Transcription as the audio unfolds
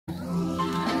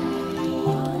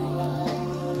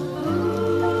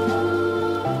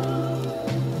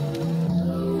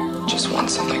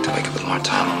something to wake up with more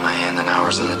time on my hand than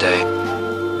hours in the day.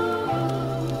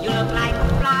 You look like a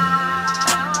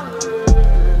flower,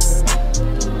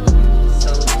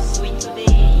 so sweet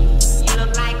today. You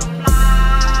look like a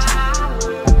flower.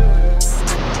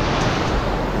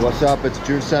 What's up? It's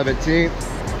June 17th,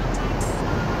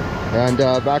 and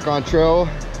back on trail.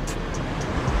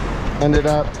 Ended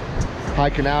up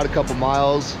hiking out a couple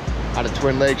miles out of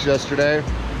Twin Lakes yesterday.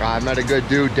 I met a good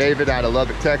dude, David, out of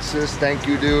Lubbock, Texas. Thank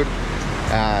you, dude.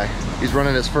 He's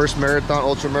running his first marathon,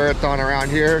 ultra marathon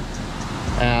around here.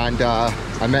 And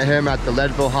I met him at the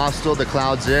Leadville Hostel, the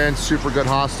Clouds Inn. Super good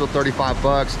hostel, 35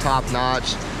 bucks, top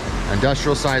notch.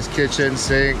 Industrial sized kitchen,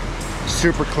 sink,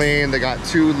 super clean. They got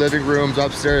 2 living rooms,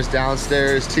 upstairs,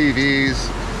 downstairs, TVs.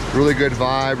 Really good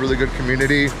vibe, really good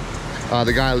community.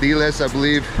 The guy Lilis, I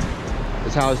believe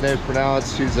is how his name's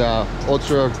pronounced. He's a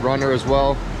ultra runner as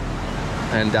well.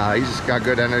 And he's just got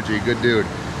good energy, good dude.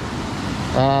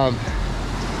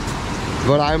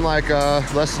 But I'm like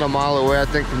less than a mile away, I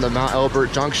think, from the Mount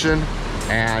Elbert Junction.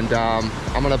 And I'm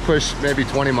gonna push maybe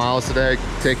 20 miles today,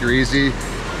 take her easy.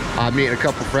 I'm meeting a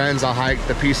couple friends I hiked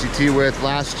the PCT with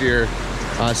last year,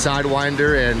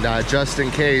 Sidewinder and Just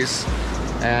In Case.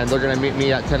 And they're gonna meet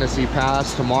me at Tennessee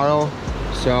Pass tomorrow.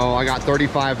 So I got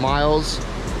 35 miles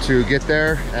to get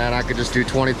there, and I could just do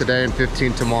 20 today and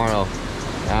 15 tomorrow.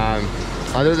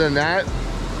 Other than that,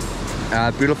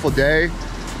 beautiful day.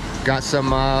 Got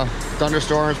some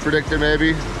thunderstorms predicted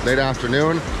maybe late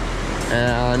afternoon,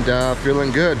 and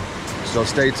feeling good, so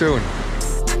stay tuned.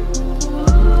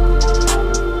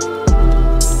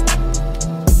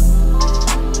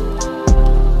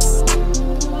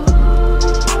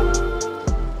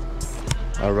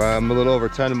 All right, I'm a little over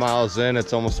 10 miles in.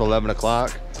 It's almost 11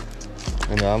 o'clock.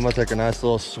 And I'm gonna take a nice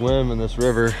little swim in this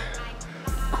river,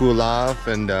 cool off,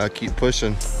 and keep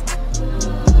pushing.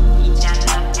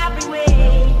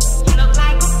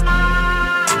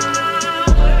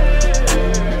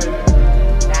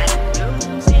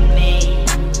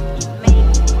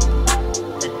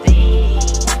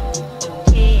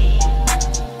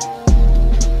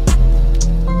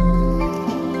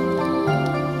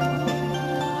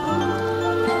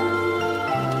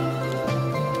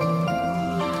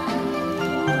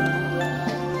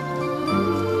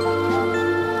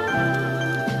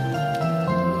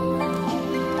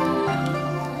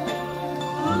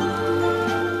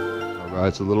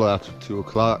 It's a little after 2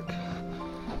 o'clock,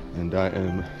 and I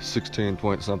am 16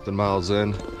 point something miles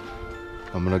in.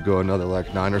 I'm gonna go another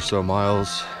like 9 or so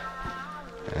miles,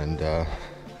 and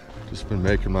just been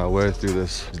making my way through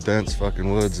this dense fucking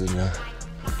woods, and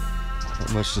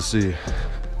not much to see.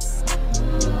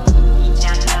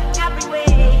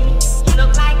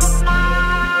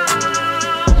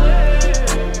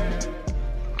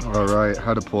 All right,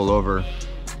 how to pull over.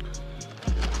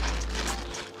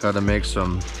 Got to make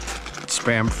some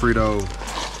Spam Frito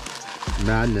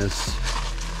madness.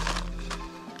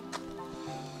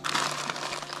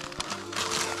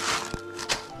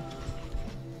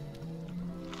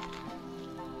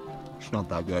 It's not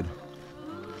that good.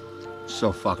 It's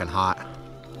so fucking hot.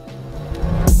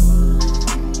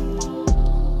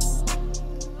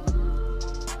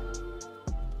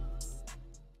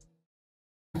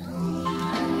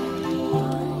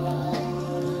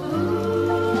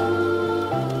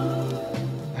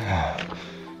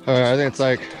 Alright, I think it's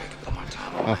like,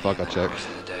 oh fuck, I'll check.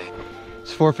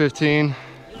 It's 4:15.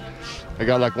 I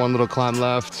got like one little climb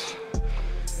left,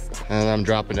 and I'm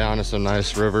dropping down to some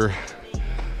nice river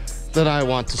that I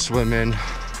want to swim in.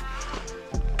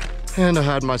 And I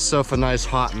had myself a nice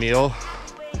hot meal,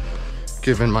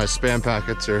 given my Spam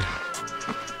packets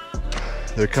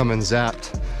they're coming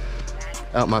zapped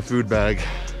out my food bag.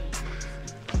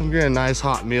 I'm getting nice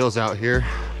hot meals out here.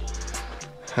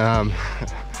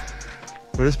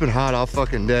 But it's been hot all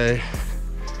fucking day.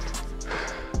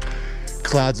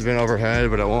 Clouds have been overhead,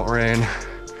 but it won't rain.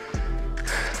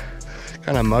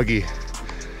 Kind of muggy.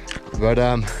 But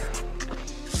I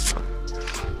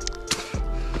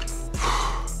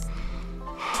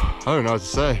don't know what to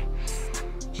say.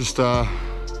 Just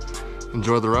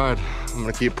enjoy the ride. I'm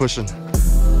gonna keep pushing.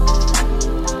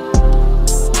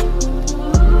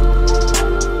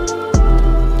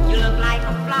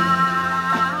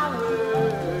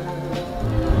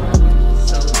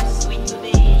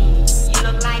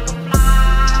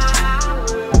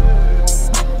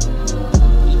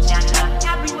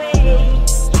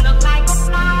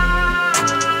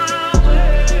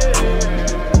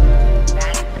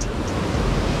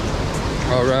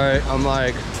 I'm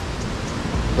like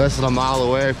less than a mile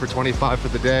away for 25 for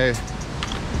the day.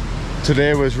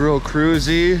 Today was real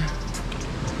cruisy.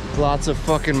 Lots of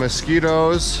fucking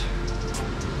mosquitoes.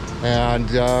 and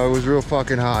it was real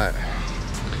fucking hot.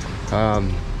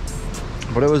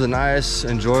 But it was a nice,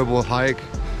 enjoyable hike.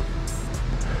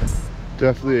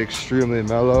 Definitely extremely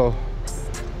mellow,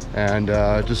 and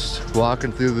just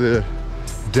walking through the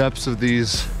depths of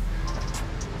these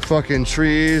fucking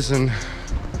trees and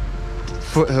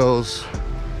foothills.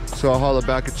 So I'll holler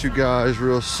back at you guys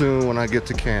real soon when I get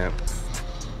to camp.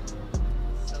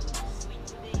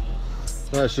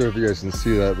 Not sure if you guys can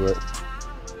see that, but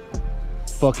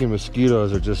fucking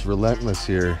mosquitoes are just relentless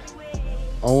here.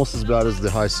 Almost as bad as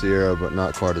the High Sierra, but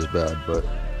not quite as bad. But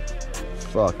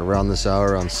fuck, around this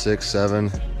hour, around 6,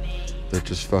 7, they're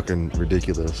just fucking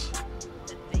ridiculous.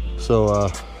 So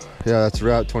yeah, that's a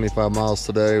wrap. 25 miles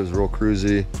today. It was real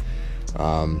cruisy.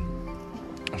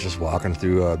 Just walking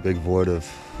through a big void of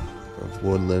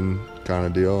woodland kind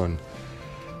of deal, and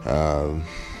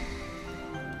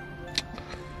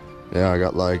yeah, I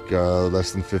got like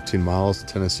less than 15 miles to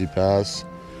Tennessee Pass,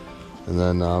 and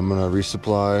then I'm gonna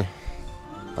resupply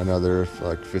another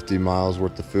like 50 miles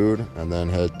worth of food and then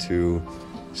head to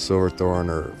Silverthorne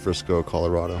or Frisco,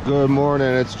 Colorado. Good morning,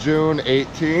 it's June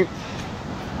 18th.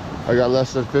 I got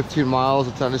less than 15 miles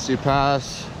of Tennessee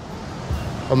Pass.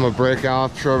 I'm gonna break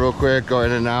off trail real quick, go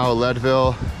in and out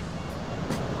Leadville,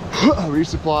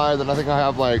 resupply, then I think I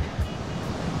have like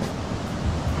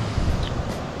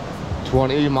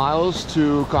 20 miles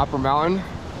to Copper Mountain,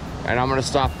 and I'm gonna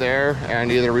stop there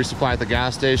and either resupply at the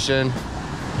gas station,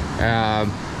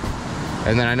 and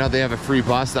then I know they have a free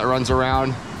bus that runs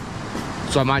around,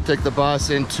 so I might take the bus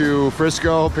into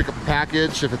Frisco, pick up a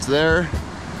package if it's there,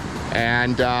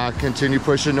 and continue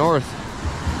pushing north.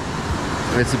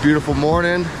 And it's a beautiful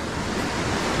morning,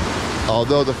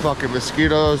 although the fucking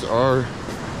mosquitoes are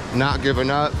not giving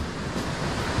up.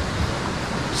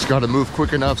 Just gotta move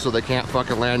quick enough so they can't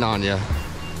fucking land on you.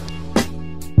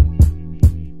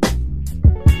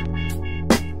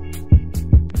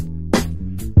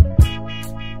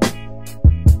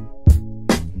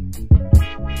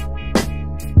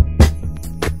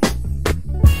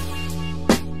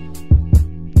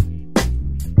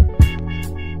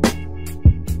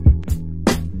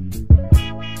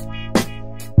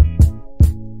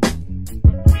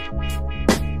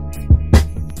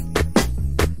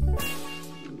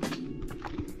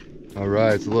 All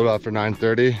right, it's a little after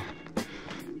 9:30.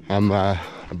 I'm, I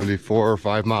believe 4 or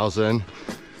 5 miles in,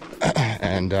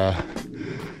 and I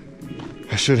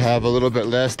should have a little bit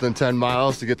less than 10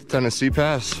 miles to get to Tennessee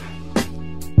Pass.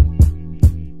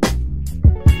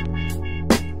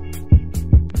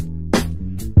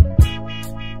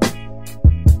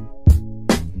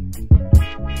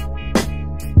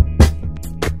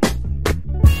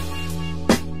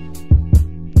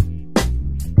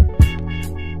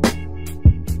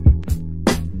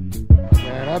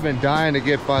 I've been dying to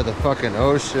get by the fucking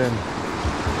ocean,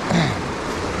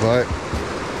 but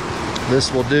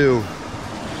this will do.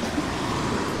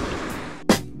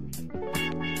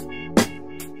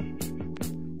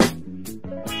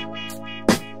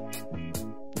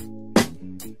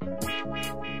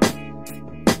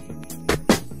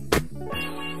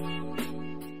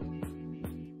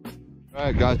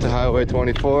 I got to Highway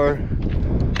 24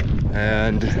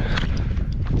 and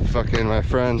fucking my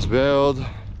friends bailed.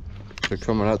 They're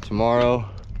coming out tomorrow,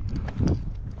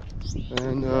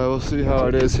 and we'll see how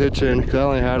it is hitching, because I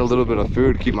only had a little bit of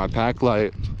food to keep my pack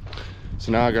light,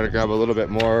 so now I gotta grab a little bit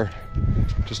more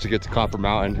just to get to Copper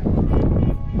Mountain.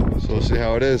 So we'll see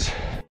how it is.